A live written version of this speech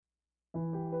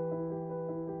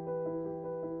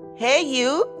Hey,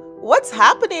 you, what's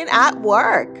happening at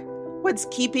work? What's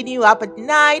keeping you up at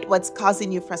night? What's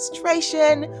causing you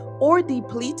frustration or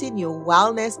depleting your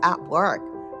wellness at work?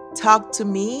 Talk to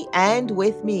me and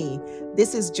with me.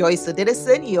 This is Joyce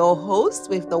Odidison, your host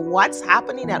with the What's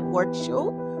Happening at Work show,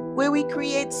 where we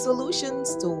create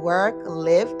solutions to work,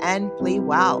 live, and play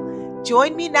well.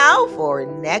 Join me now for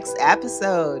next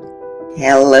episode.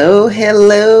 Hello,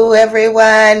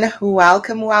 everyone.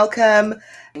 Welcome.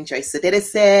 I'm Joyce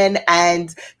Edison,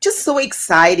 and just so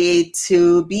excited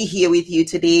to be here with you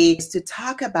today to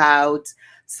talk about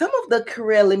some of the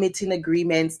career limiting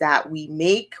agreements that we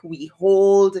make, we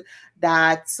hold,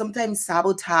 that sometimes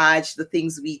sabotage the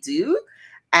things we do.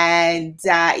 And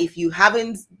if you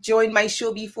haven't joined my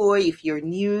show before, if you're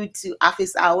new to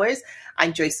Office Hours,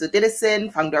 I'm Joyce Odidison,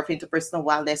 founder of Interpersonal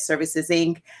Wellness Services,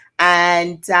 Inc.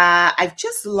 And I've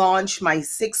just launched my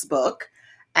sixth book.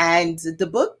 And the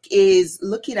book is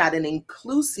looking at an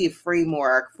inclusive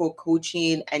framework for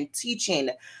coaching and teaching.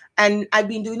 And I've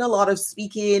been doing a lot of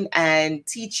speaking and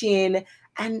teaching,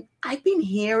 and I've been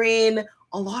hearing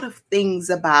a lot of things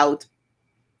about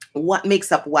what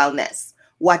makes up wellness,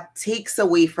 what takes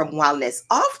away from wellness.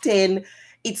 Often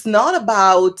it's not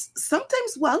about,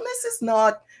 sometimes wellness is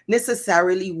not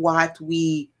necessarily what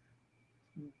we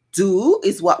do,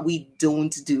 is what we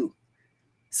don't do.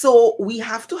 So we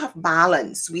have to have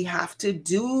balance. We have to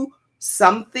do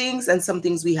some things and some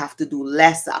things we have to do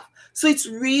less of. So it's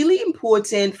really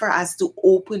important for us to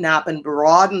open up and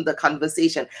broaden the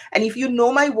conversation. And if you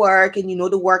know my work and you know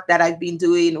the work that I've been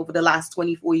doing over the last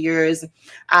 24 years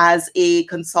as a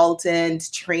consultant,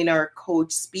 trainer,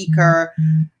 coach, speaker,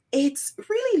 it's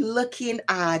really looking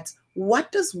at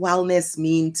what does wellness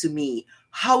mean to me?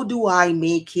 How do I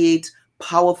make it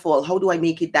powerful? How do I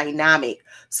make it dynamic?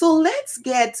 So let's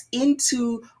get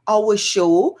into our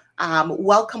show.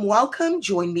 Welcome.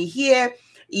 Join me here.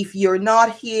 If you're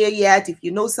not here yet, if you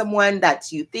know someone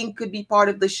that you think could be part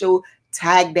of the show,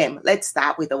 tag them. Let's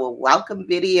start with our welcome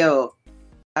video.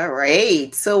 All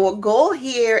right. So our goal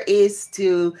here is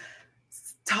to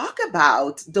talk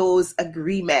about those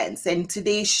agreements. And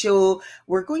today's show,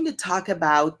 we're going to talk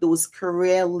about those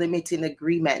career limiting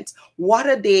agreements. What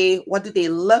are they? What do they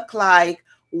look like?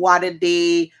 What do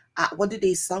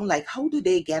they sound like? How do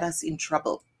they get us in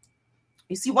trouble?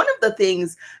 You see, one of the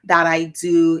things that I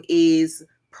do is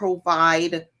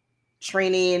provide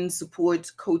training,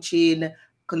 support, coaching,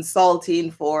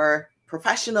 consulting for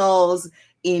professionals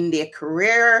in their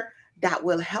career that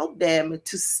will help them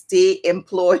to stay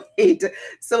employed.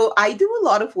 So I do a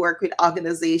lot of work with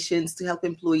organizations to help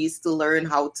employees to learn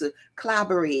how to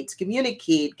collaborate,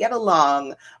 communicate, get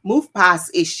along, move past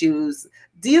issues,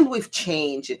 deal with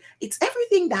change. It's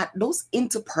everything that those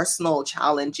interpersonal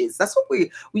challenges. That's what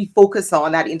we focus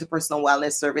on at Interpersonal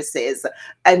Wellness Services.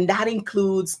 And that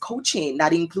includes coaching,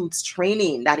 that includes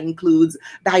training, that includes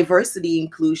diversity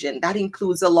inclusion, that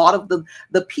includes a lot of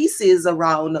the pieces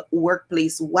around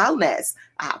workplace wellness,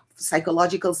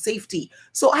 psychological safety.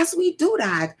 So as we do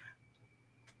that,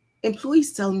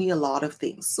 employees tell me a lot of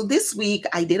things. So this week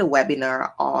I did a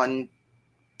webinar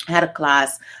had a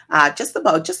class, just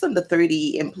under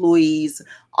 30 employees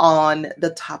on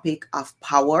the topic of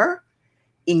power,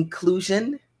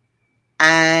 inclusion,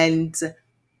 and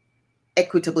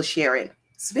equitable sharing.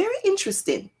 It's very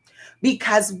interesting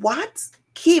because what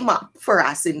came up for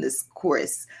us in this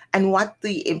course and what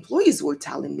the employees were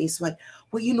telling me is I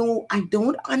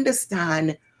don't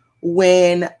understand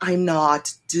when I'm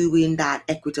not doing that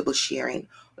equitable sharing.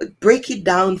 Break it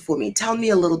down for me. Tell me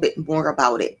a little bit more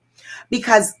about it.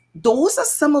 Because those are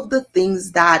some of the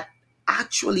things that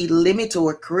actually limit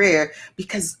our career,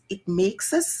 because it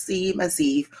makes us seem as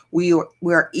if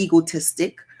we're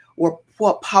egotistic, we're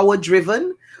power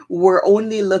driven, we're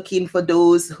only looking for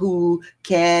those who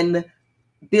can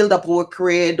build up our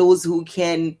career, those who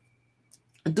can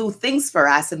do things for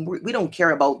us, and we don't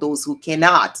care about those who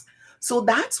cannot. So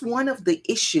that's one of the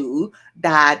issue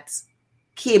that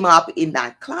came up in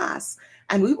that class.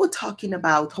 And we were talking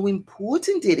about how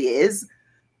important it is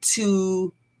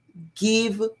to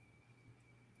give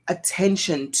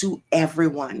attention to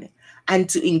everyone and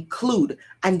to include.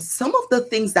 And some of the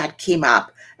things that came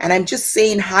up, and I'm just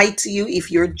saying hi to you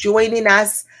if you're joining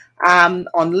us on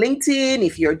LinkedIn,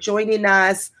 if you're joining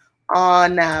us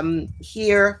on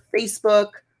here,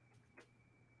 Facebook,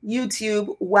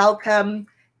 YouTube, welcome.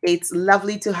 It's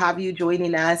lovely to have you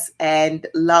joining us and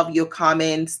love your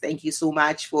comments. Thank you so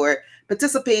much for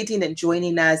participating and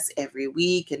joining us every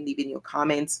week and leaving your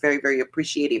comments. Very, very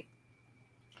appreciative.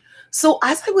 So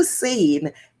as I was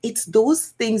saying, it's those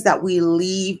things that we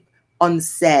leave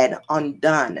unsaid,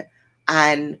 undone,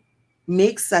 and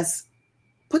makes us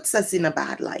puts us in a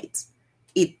bad light.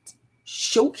 It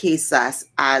showcases us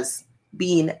as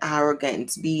being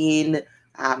arrogant, being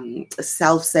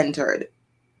self-centered.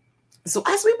 So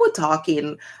as we were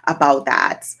talking about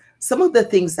that, some of the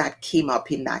things that came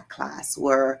up in that class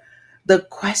were the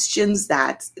questions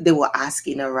that they were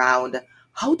asking around,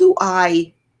 how do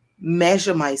I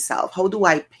measure myself? How do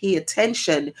I pay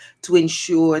attention to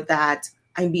ensure that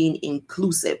I'm being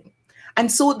inclusive?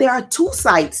 And so there are two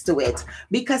sides to it,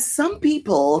 because some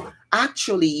people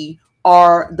actually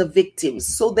are the victims.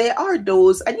 So there are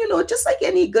those, and just like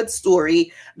any good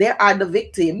story, there are the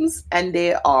victims and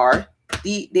there are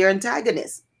their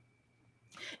antagonists.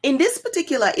 In this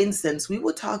particular instance, we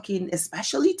were talking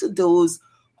especially to those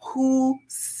who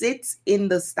sit in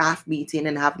the staff meeting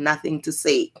and have nothing to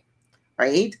say,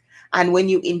 right? And when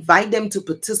you invite them to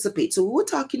participate, so we were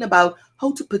talking about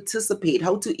how to participate,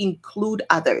 how to include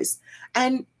others.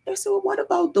 And so what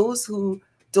about those who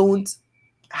don't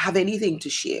have anything to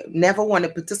share, never want to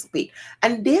participate?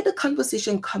 And there the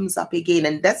conversation comes up again.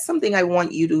 And that's something I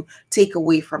want you to take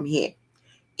away from here.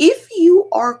 If you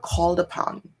are called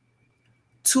upon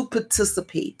to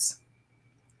participate,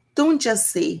 don't just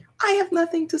say, I have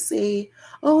nothing to say.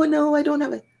 Oh, no, I don't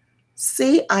have it.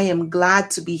 Say, I am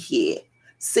glad to be here.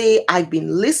 Say, I've been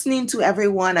listening to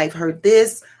everyone. I've heard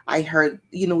this. I heard,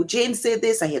 Jane said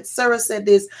this. I heard Sarah said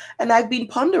this. And I've been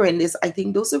pondering this. I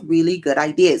think those are really good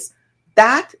ideas.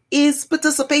 That is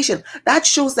participation. That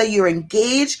shows that you're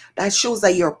engaged. That shows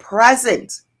that you're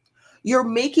present. You're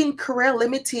making career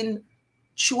limiting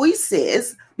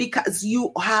choices because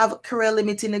you have career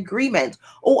limiting agreement.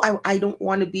 Oh, I don't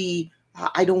want to be,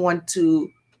 I don't want to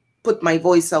put my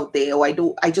voice out there. Or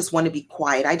I just want to be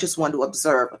quiet. I just want to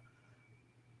observe.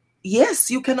 Yes,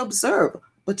 you can observe,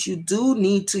 but you do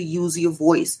need to use your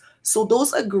voice. So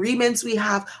those agreements we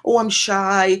have, oh, I'm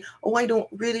shy. Oh, I don't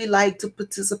really like to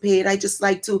participate. I just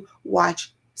like to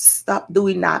watch. Stop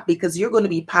doing that, because you're going to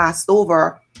be passed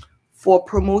over for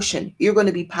promotion. You're going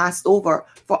to be passed over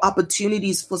for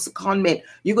opportunities for secondment.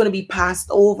 You're going to be passed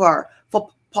over for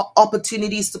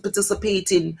opportunities to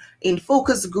participate in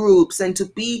focus groups and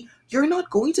you're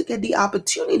not going to get the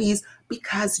opportunities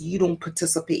because you don't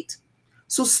participate.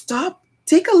 So stop,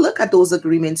 take a look at those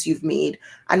agreements you've made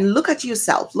and look at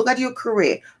yourself, look at your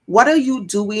career. What are you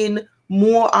doing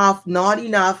more of, not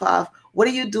enough of? What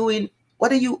are you doing?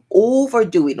 What are you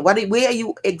overdoing? Where are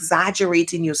you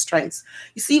exaggerating your strengths?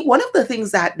 You see, one of the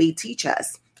things that they teach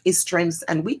us is strengths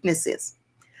and weaknesses.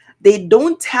 They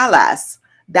don't tell us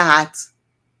that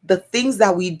the things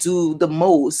that we do the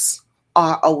most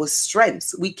are our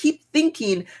strengths. We keep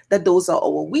thinking that those are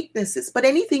our weaknesses, but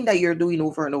anything that you're doing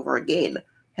over and over again,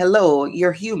 hello,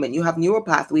 you're human. You have neural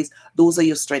pathways. Those are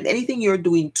your strengths. Anything you're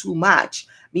doing too much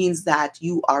means that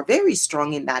you are very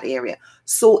strong in that area.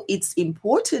 So it's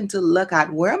important to look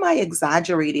at, where am I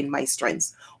exaggerating my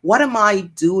strengths? What am I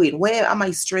doing? Where are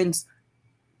my strengths?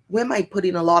 Where am I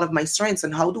putting a lot of my strengths,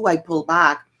 and how do I pull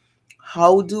back?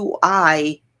 How do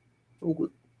I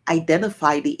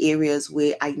identify the areas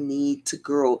where I need to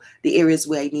grow, the areas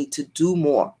where I need to do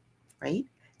more, right?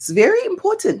 It's very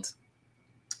important,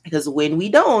 because when we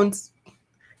don't,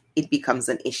 it becomes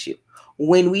an issue.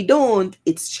 When we don't,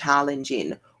 it's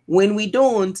challenging. When we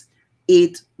don't,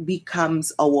 it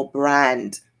becomes our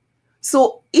brand.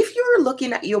 So if you're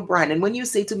looking at your brand, and when you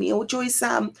say to me, oh, Joyce,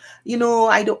 I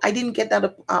didn't get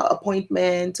that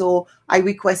appointment, or I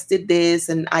requested this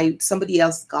and somebody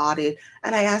else got it.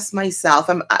 And I ask myself,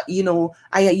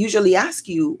 I usually ask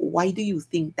you, why do you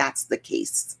think that's the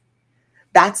case?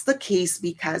 That's the case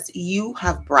because you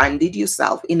have branded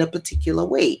yourself in a particular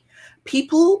way.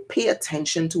 People pay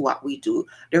attention to what we do.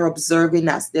 They're observing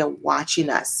us. They're watching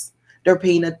us. They're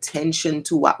paying attention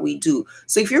to what we do.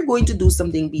 So if you're going to do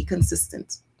something, be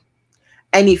consistent.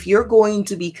 And if you're going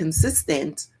to be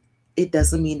consistent, it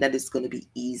doesn't mean that it's going to be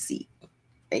easy.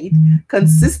 Right?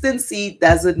 Consistency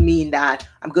doesn't mean that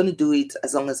I'm going to do it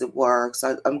as long as it works.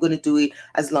 I'm going to do it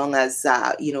as long as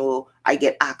I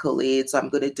get accolades. So I'm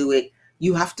going to do it.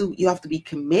 You have to be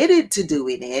committed to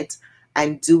doing it,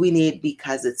 and doing it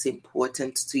because it's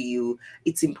important to you.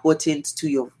 It's important to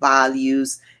your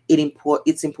values.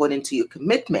 It's important to your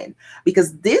commitment,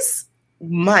 because this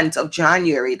month of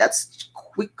January, that's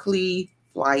quickly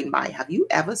flying by. Have you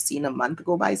ever seen a month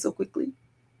go by so quickly?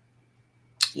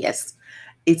 Yes,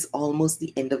 it's almost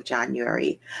the end of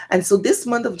January. And so this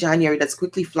month of January that's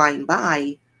quickly flying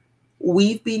by,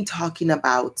 we've been talking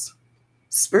about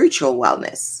spiritual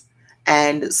wellness.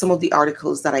 And some of the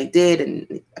articles that I did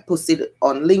and I posted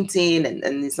on LinkedIn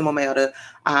and some of my other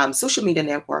social media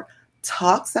network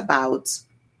talks about,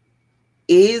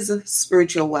 is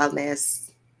spiritual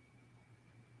wellness,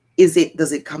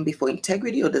 Does it come before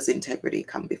integrity, or does integrity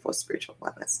come before spiritual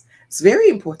wellness? It's very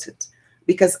important,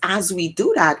 because as we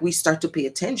do that, we start to pay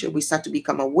attention, we start to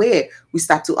become aware, we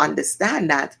start to understand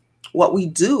that what we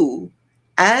do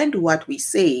and what we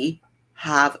say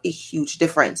have a huge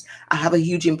difference, have a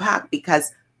huge impact.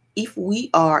 Because if we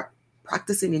are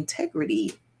practicing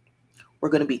integrity, we're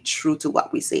going to be true to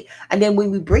what we say. And then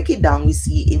when we break it down, we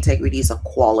see integrity is a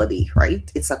quality,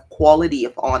 right? It's a quality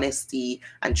of honesty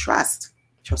and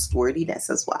trustworthiness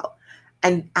as well.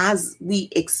 And as we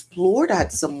explore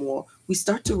that some more, we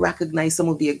start to recognize some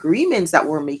of the agreements that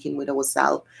we're making with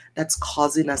ourselves that's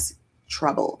causing us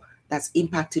trouble, that's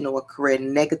impacting our career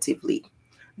negatively,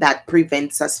 that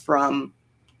prevents us from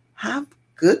have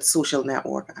good social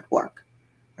network at work,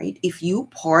 right? If you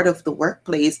part of the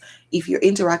workplace, if you're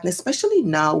interacting, especially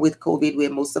now with COVID, where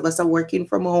most of us are working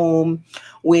from home,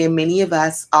 where many of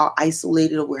us are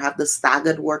isolated, or we have the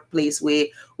staggered workplace where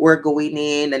we're going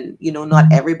in and,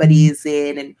 not everybody is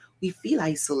in, and we feel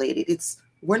isolated.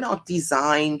 We're not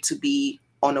designed to be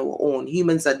on our own.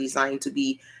 Humans are designed to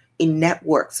be in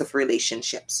networks of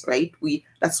relationships, right?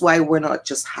 That's why we're not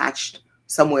just hatched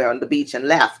somewhere on the beach and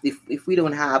left. If we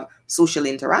don't have social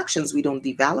interactions, we don't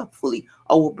develop fully.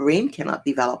 Our brain cannot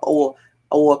develop.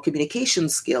 Our communication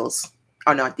skills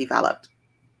are not developed.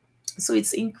 So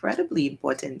it's incredibly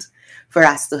important for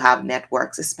us to have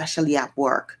networks, especially at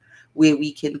work, where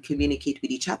we can communicate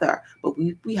with each other. But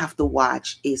we have to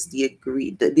watch is the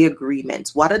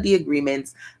agreements. What are the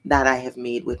agreements that I have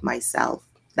made with myself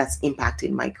that's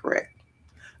impacting my career?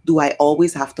 Do I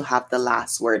always have to have the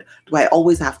last word? Do I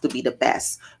always have to be the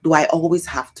best? Do I always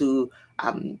have to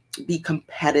be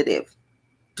competitive?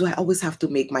 Do I always have to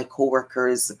make my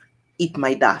coworkers eat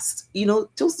my dust?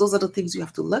 Those are the things you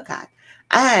have to look at.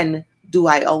 And do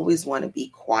I always want to be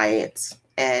quiet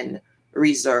and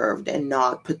reserved and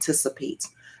not participate?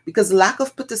 Because lack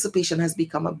of participation has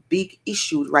become a big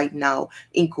issue right now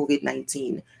in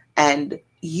COVID-19. And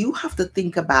you have to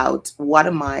think about, what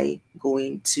am I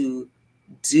going to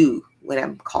do when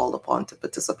I'm called upon to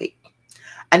participate?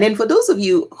 And then for those of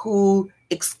you who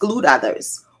exclude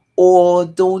others, or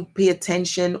don't pay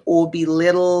attention, or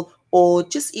belittle, or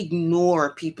just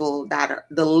ignore people that are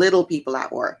the little people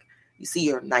at work. You see,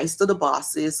 you're nice to the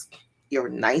bosses, you're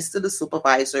nice to the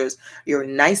supervisors, you're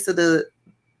nice to the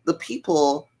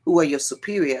people who are your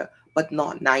superior, but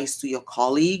not nice to your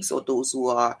colleagues or those who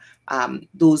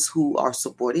are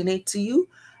subordinate to you.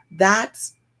 That,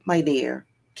 my dear,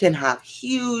 can have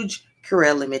huge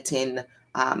career limiting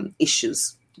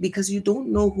issues, because you don't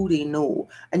know who they know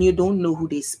and you don't know who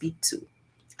they speak to.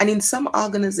 And in some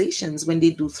organizations, when they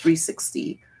do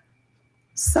 360,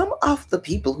 some of the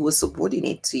people who are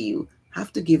subordinate to you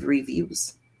have to give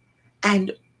reviews.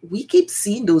 And we keep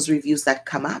seeing those reviews that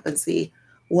come up and say,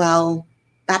 well,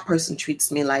 that person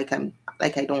treats me like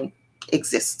I don't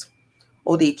exist,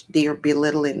 or they're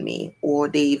belittling me, or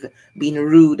they've been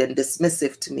rude and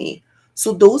dismissive to me.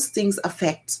 So those things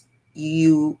affect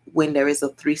you when there is a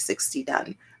 360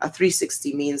 done. A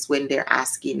 360 means when they're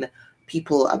asking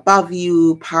people above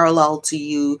you, parallel to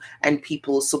you, and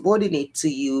people subordinate to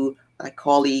you, like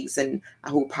colleagues and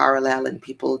who parallel, and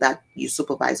people that you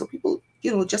supervise, or people,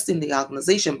 just in the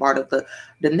organization part of the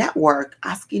network,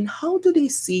 asking, how do they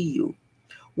see you?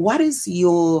 What is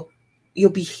your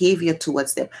behavior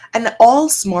towards them? And all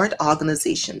smart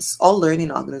organizations, all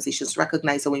learning organizations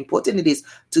recognize how important it is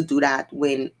to do that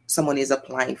when someone is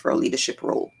applying for a leadership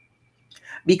role.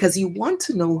 Because you want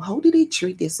to know, how do they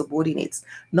treat their subordinates,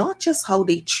 not just how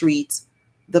they treat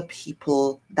the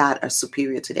people that are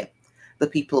superior to them, the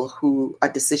people who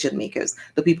are decision makers,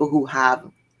 the people who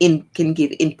can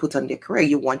give input on their career.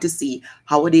 You want to see,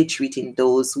 how are they treating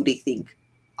those who they think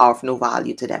are of no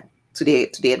value to them, to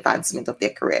the advancement of their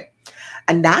career.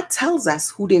 And that tells us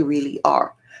who they really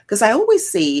are. Because I always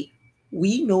say,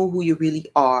 we know who you really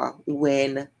are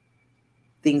when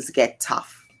things get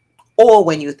tough, or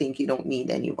when you think you don't need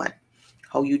anyone,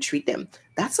 how you treat them.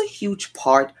 That's a huge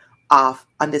part of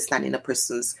understanding a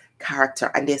person's character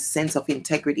and their sense of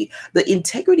integrity. The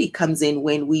integrity comes in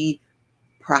when we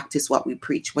practice what we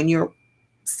preach. When you're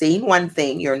saying one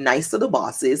thing, you're nice to the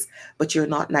bosses, but you're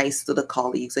not nice to the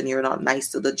colleagues, and you're not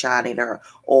nice to the janitor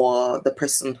or the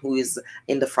person who is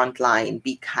in the front line,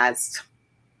 because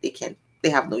they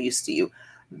have no use to you.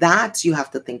 That you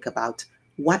have to think about.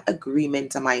 What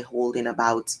agreement am I holding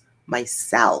about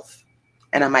myself?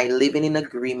 And am I living in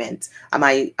agreement? Am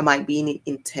I being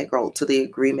integral to the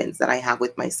agreements that I have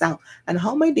with myself? And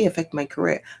how might they affect my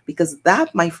career? Because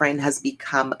that, my friend, has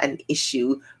become an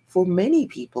issue for many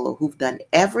people who've done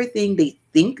everything they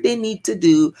think they need to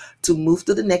do to move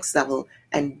to the next level.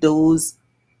 And those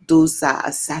those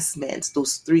assessments,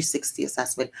 those 360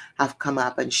 assessment have come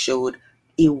up and showed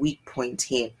a weak point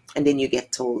here. And then you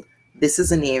get told, this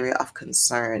is an area of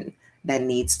concern that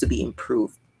needs to be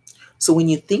improved. So when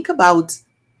you think about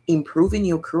improving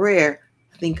your career,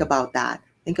 think about that.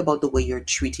 Think about the way you're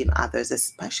treating others,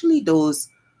 especially those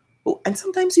who, and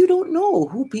sometimes you don't know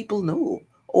who people know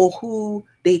or who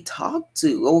they talk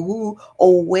to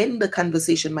or when the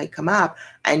conversation might come up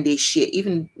and they share,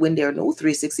 even when there are no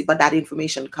 360, but that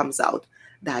information comes out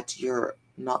that you're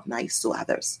not nice to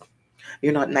others.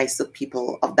 You're not nice to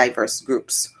people of diverse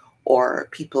groups or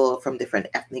people from different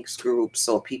ethnic groups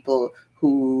or people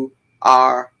who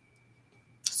are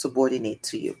subordinate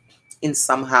to you in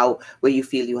somehow where you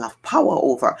feel you have power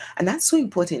over. And that's so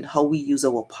important, how we use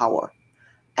our power.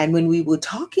 And when we were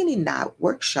talking in that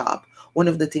workshop, one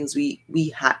of the things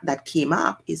we had that came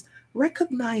up is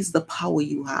recognize the power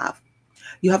you have.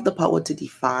 You have the power to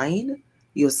define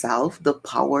yourself, the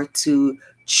power to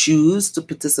choose to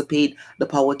participate, the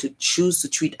power to choose to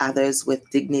treat others with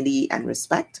dignity and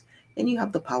respect, and you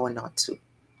have the power not to.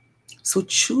 So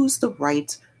choose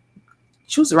right.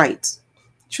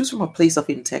 Choose from a place of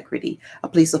integrity, a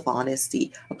place of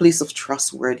honesty, a place of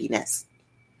trustworthiness.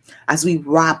 As we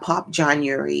wrap up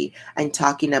January and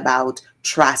talking about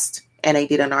trust, and I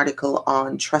did an article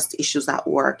on trust issues at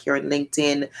work here on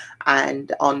LinkedIn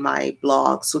and on my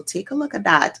blog. So take a look at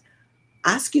that.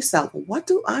 Ask yourself, what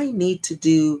do I need to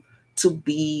do to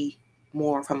be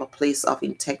more from a place of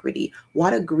integrity?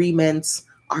 What agreements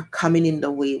are coming in the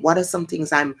way? What are some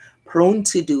things I'm prone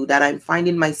to do that I'm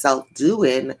finding myself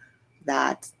doing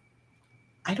that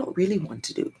I don't really want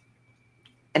to do?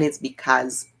 And it's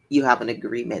because you have an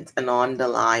agreement, an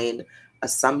underlying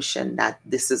assumption that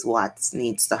this is what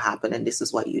needs to happen and this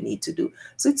is what you need to do.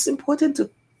 So it's important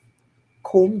to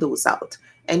comb those out.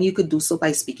 And you could do so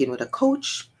by speaking with a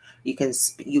coach. You can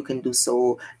do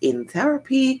so in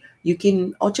therapy.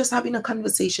 Or just having a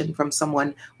conversation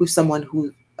with someone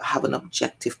who have an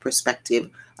objective perspective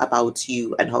about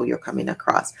you and how you're coming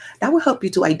across. That will help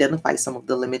you to identify some of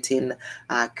the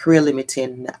career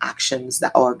limiting actions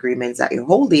or agreements that you're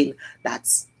holding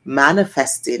that's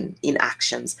manifesting in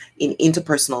actions, in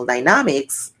interpersonal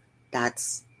dynamics that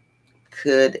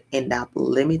could end up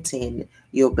limiting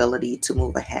your ability to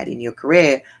move ahead in your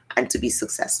career and to be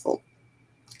successful.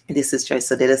 This is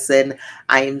Joyce Edison.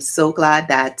 I am so glad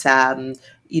that I'm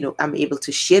able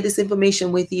to share this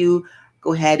information with you.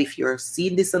 Go ahead, if you're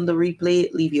seeing this on the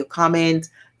replay, leave your comment.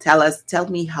 Tell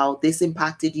me how this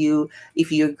impacted you.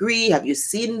 If you agree, have you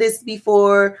seen this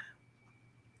before?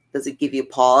 Does it give you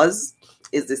pause?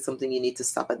 Is this something you need to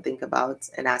stop and think about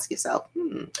and ask yourself,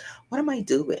 what am I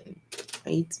doing?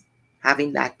 Right?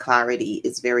 Having that clarity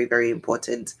is very, very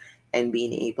important, and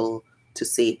being able to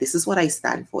say, this is what I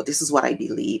stand for. This is what I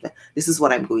believe. This is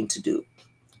what I'm going to do.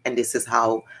 And this is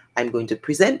how I'm going to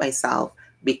present myself,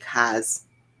 because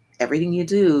everything you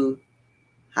do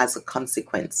has a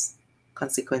consequence.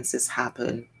 Consequences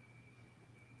happen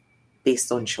based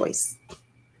on choice.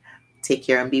 Take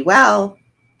care and be well,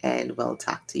 and we'll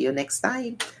talk to you next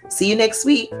time. See you next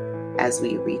week as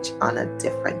we reach on a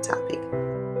different topic.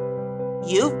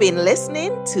 You've been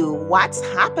listening to What's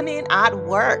Happening at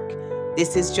Work.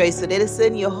 This is Joyce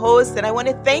Edison, your host, and I want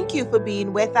to thank you for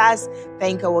being with us.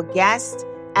 Thank our guests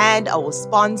and our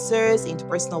sponsors,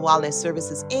 Interpersonal Wellness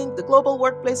Services, Inc., the Global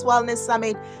Workplace Wellness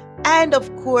Summit, and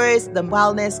of course, the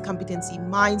Wellness Competency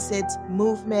Mindset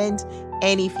Movement.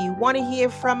 And if you want to hear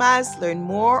from us, learn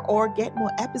more, or get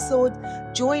more episodes,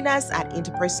 join us at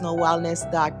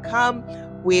interpersonalwellness.com,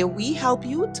 where we help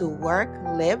you to work,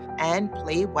 live, and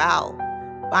play well.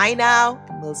 Bye now,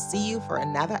 and we'll see you for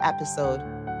another episode.